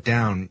slow it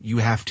down, you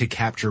have to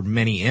capture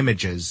many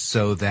images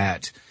so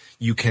that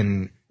you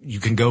can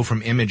go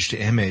from image to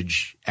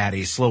image at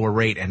a slower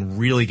rate and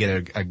really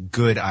get a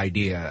good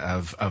idea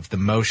of the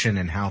motion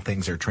and how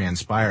things are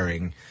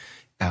transpiring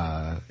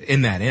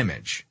in that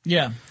image.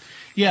 Yeah.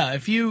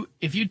 If you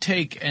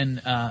take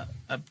a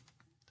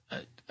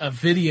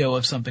video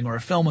of something or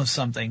a film of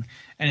something,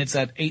 and it's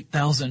at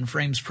 8,000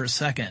 frames per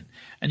second,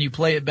 and you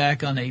play it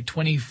back on a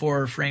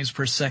 24 frames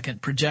per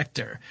second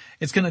projector,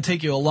 it's going to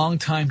take you a long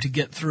time to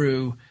get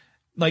through.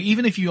 Like,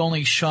 even if you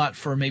only shot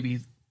for maybe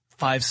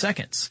 5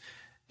 seconds,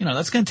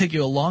 that's going to take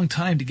you a long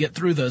time to get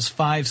through those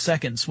 5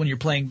 seconds when you're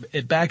playing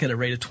it back at a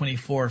rate of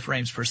 24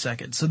 frames per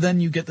second. So then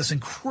you get this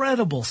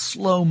incredible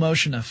slow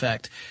motion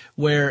effect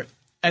where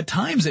at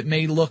times it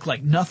may look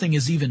like nothing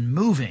is even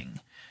moving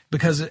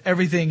because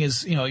everything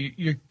is,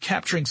 you're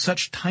capturing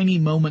such tiny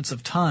moments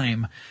of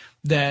time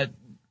that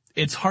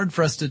it's hard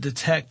for us to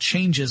detect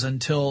changes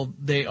until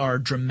they are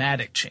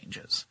dramatic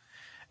changes.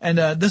 And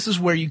this is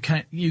where you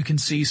can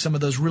see some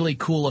of those really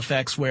cool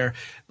effects where,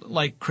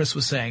 like Chris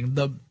was saying,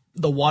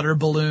 the water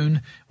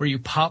balloon, where you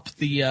pop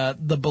the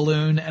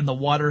balloon and the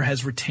water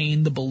has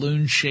retained the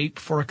balloon shape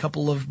for a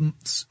couple of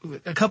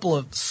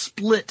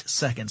split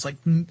seconds, like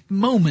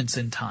moments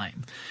in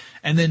time,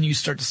 and then you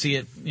start to see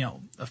it,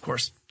 of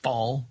course,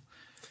 fall.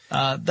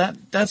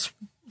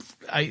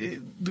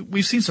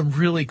 We've seen some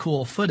really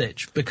cool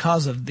footage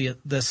because of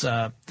this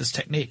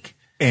technique.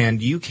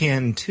 And you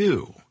can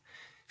too.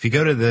 If you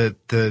go to the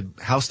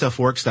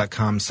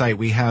HowStuffWorks.com site,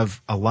 we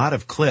have a lot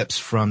of clips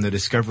from the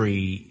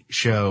Discovery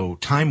show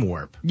Time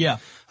Warp. Yeah.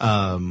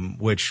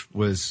 Which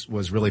was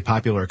really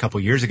popular a couple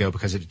years ago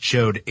because it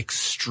showed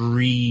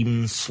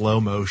extreme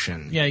slow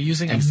motion. Yeah,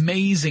 using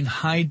amazing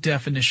high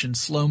definition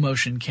slow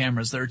motion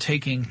cameras that are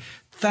taking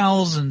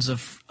thousands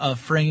of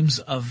frames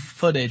of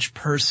footage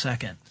per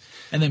second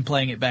and then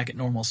playing it back at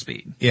normal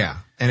speed. Yeah.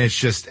 And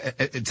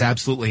it's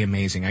absolutely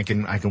amazing. I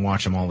can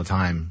watch them all the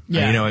time.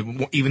 Yeah.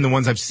 Even the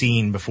ones I've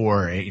seen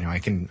before, I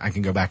can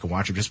go back and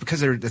watch them just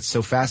because it's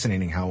so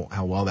fascinating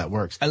how well that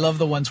works. I love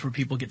the ones where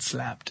people get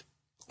slapped.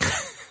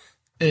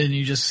 And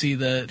you just see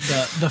the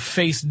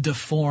face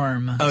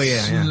deform. Oh,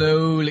 yeah,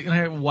 slowly.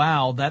 Yeah.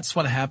 Wow, that's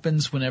what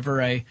happens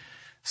whenever I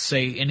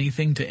say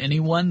anything to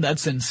anyone.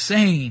 That's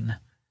insane.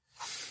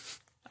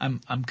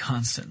 I'm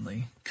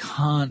constantly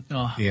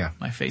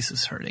my face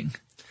is hurting.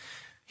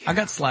 I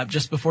got slapped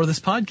just before this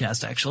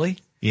podcast, actually.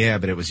 Yeah,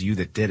 but it was you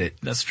that did it.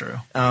 That's true.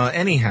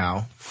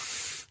 Anyhow.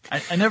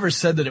 I never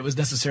said that it was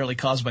necessarily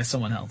caused by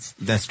someone else.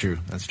 That's true.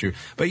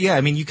 But yeah,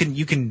 I mean, you can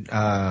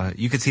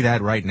see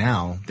that right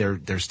now.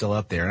 They're still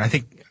up there. And I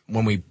think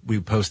when we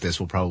post this,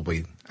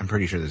 I'm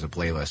pretty sure there's a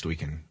playlist we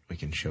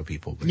can show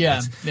people. But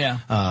yeah.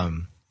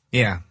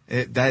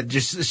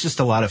 It's just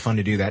a lot of fun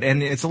to do that.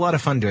 And it's a lot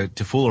of fun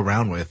to fool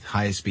around with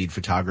high speed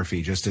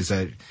photography just as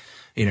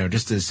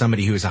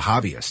somebody who is a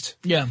hobbyist.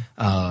 Yeah.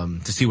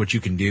 To see what you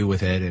can do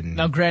with it. And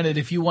now, granted,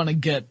 if you want to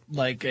get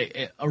like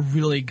a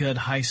really good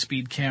high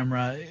speed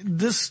camera,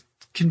 this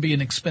can be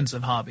an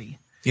expensive hobby.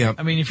 Yeah.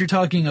 I mean, if you're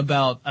talking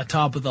about a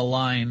top of the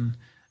line,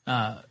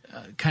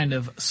 kind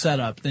of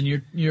setup, then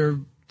you're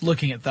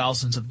looking at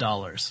thousands of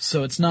dollars.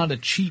 So it's not a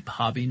cheap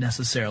hobby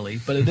necessarily,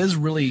 but it's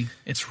really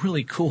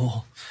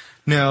cool.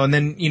 No. And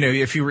then,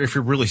 if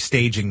you're really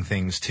staging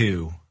things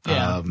too.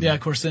 Yeah. Of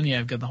course, then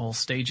I've got the whole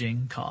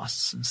staging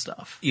costs and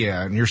stuff.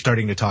 Yeah. And you're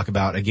starting to talk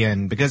about,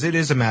 again, because it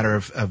is a matter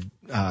of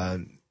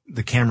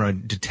the camera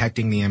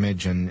detecting the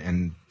image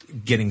and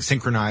getting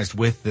synchronized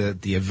with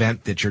the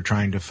event that you're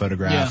trying to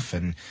photograph.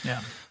 Yeah.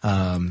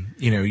 And,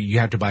 you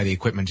have to buy the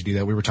equipment to do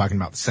that. We were talking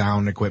about the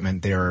sound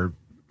equipment. There are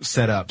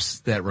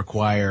setups that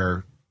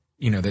require,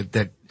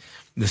 that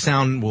the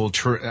sound will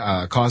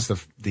cause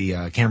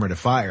the camera to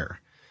fire.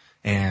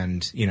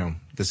 And,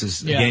 this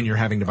is, again, you're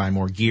having to buy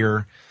more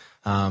gear.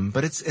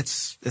 But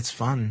it's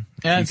fun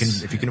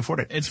if you can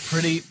afford it. It's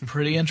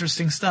pretty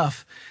interesting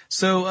stuff.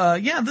 So,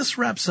 this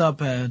wraps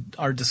up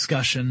our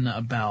discussion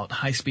about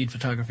high-speed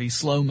photography,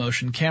 slow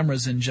motion,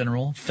 cameras in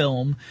general,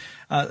 film.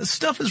 This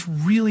stuff is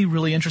really,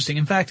 really interesting.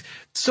 In fact,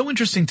 so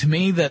interesting to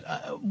me that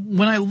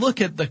when I look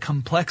at the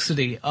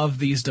complexity of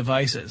these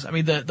devices, I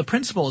mean, the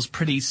principle is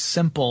pretty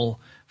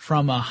simple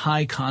from a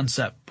high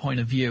concept point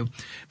of view.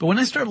 But when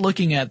I start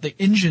looking at the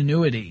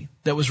ingenuity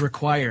that was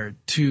required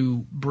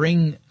to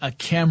bring a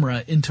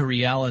camera into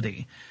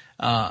reality,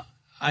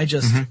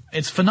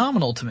 it's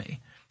phenomenal to me.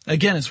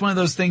 Again, it's one of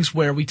those things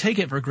where we take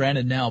it for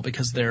granted now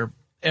because they're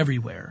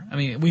everywhere. I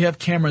mean, we have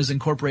cameras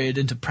incorporated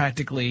into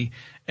practically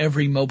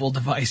every mobile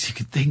device you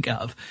could think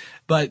of.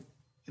 But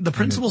the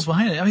principles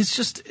behind it, I mean, it's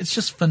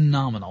just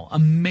phenomenal.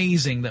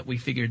 Amazing that we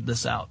figured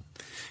this out.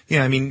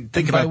 Yeah, I mean,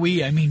 by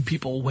we, I mean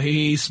people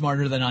way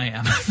smarter than I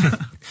am.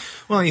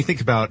 Well, you think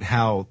about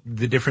how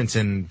the difference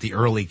in the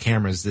early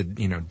cameras, the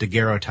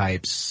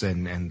daguerreotypes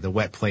and the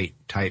wet plate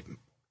type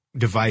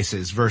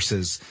devices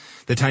versus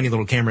the tiny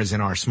little cameras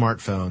in our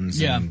smartphones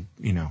and,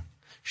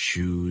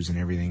 shoes and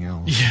everything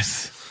else.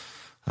 Yes.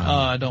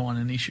 I don't want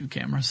any shoe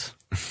cameras.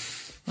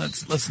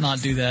 Let's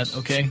not do that,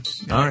 okay?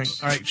 All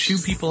right. Shoe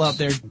people out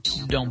there,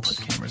 don't put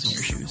cameras in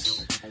your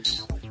shoes.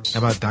 How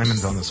about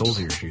diamonds on the soles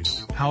of your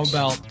shoes? How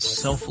about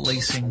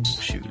self-lacing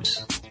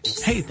shoes?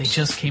 Hey, they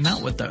just came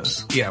out with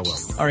those. Yeah, well.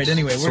 All right,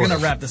 anyway, we're going to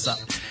wrap this up.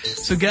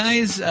 So,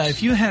 guys,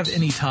 if you have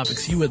any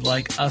topics you would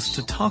like us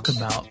to talk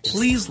about,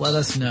 please let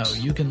us know.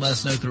 You can let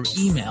us know through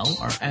email.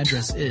 Our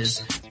address is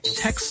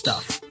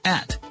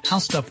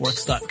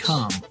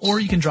techstuff@howstuffworks.com. Or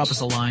you can drop us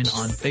a line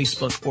on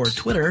Facebook or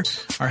Twitter.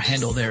 Our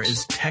handle there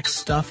is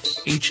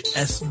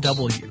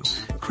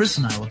techstuffhsw. Chris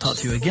and I will talk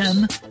to you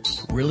again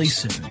really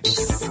soon.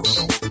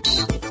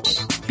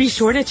 Be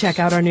sure to check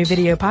out our new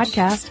video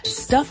podcast,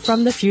 Stuff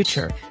from the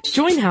Future.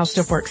 Join How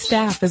Stuff Works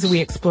staff as we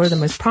explore the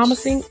most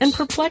promising and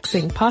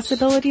perplexing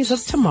possibilities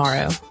of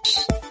tomorrow.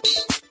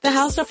 The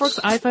How Stuff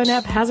Works iPhone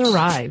app has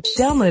arrived.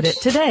 Download it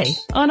today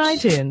on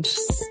iTunes.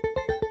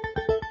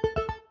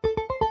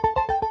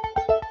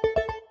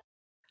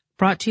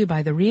 Brought to you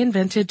by the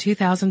reinvented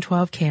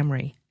 2012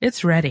 Camry.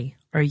 It's ready.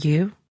 Are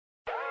you?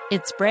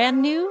 It's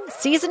brand new,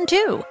 Season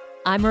 2.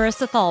 I'm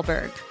Marissa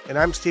Thalberg. And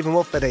I'm Stephen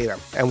Wolf-Ferreira,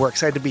 and we're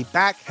excited to be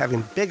back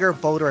having bigger,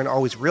 bolder, and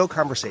always real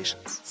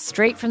conversations.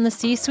 Straight from the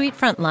C-suite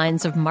front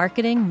lines of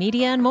marketing,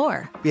 media, and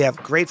more. We have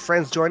great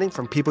friends joining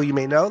from people you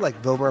may know,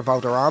 like Wilmer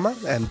Valderrama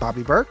and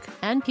Bobby Burke.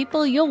 And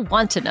people you'll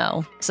want to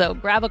know. So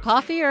grab a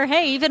coffee or,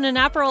 hey, even an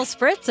Aperol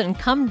Spritz and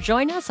come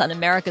join us on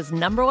America's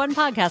 #1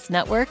 podcast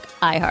network,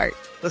 iHeart.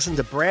 Listen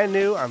to Brand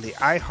New on the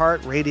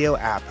iHeart Radio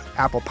app,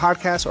 Apple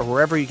Podcasts, or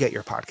wherever you get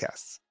your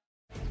podcasts.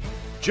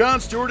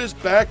 Jon Stewart is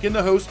back in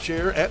the host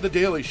chair at The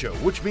Daily Show,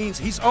 which means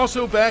he's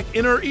also back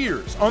in our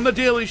ears on The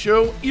Daily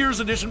Show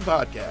Ears Edition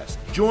podcast.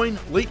 Join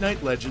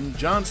late-night legend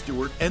Jon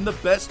Stewart and the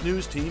best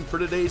news team for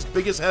today's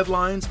biggest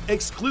headlines,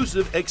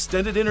 exclusive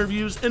extended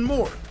interviews, and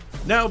more.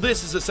 Now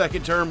this is a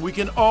second term we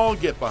can all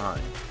get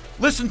behind.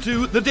 Listen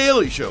to The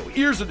Daily Show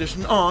Ears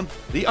Edition on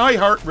the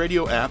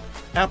iHeartRadio app,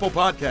 Apple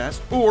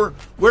Podcasts, or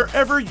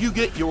wherever you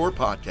get your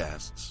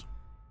podcasts.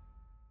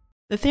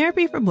 The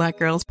Therapy for Black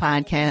Girls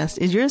podcast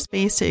is your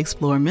space to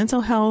explore mental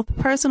health,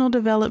 personal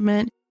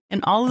development,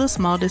 and all of the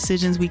small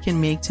decisions we can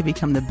make to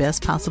become the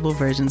best possible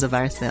versions of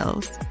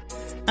ourselves.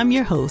 I'm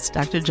your host,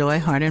 Dr. Joy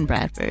Harden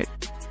Bradford,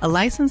 a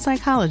licensed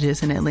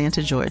psychologist in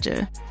Atlanta,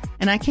 Georgia,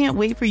 and I can't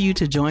wait for you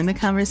to join the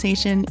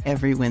conversation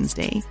every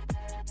Wednesday.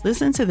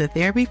 Listen to the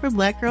Therapy for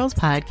Black Girls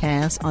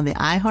podcast on the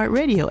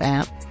iHeartRadio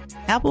app,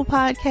 Apple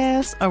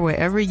Podcasts, or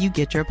wherever you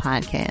get your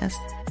podcasts.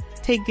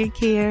 Take good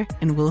care,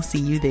 and we'll see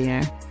you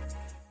there.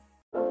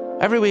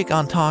 Every week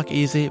on Talk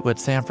Easy with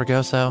Sam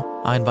Fragoso,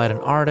 I invite an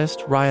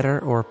artist, writer,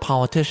 or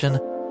politician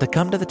to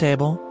come to the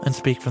table and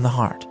speak from the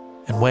heart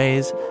in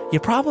ways you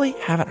probably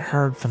haven't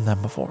heard from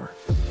them before.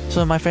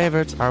 Some of my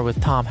favorites are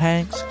with Tom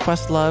Hanks,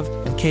 Questlove,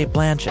 and Cate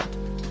Blanchett.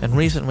 In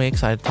recent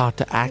weeks, I talked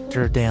to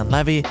actor Dan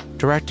Levy,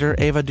 director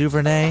Ava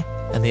DuVernay,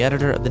 and the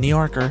editor of The New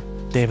Yorker,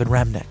 David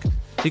Remnick.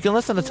 You can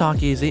listen to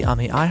Talk Easy on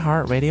the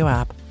iHeartRadio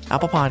app,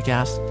 Apple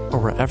Podcasts, or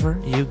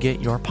wherever you get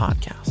your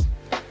podcasts.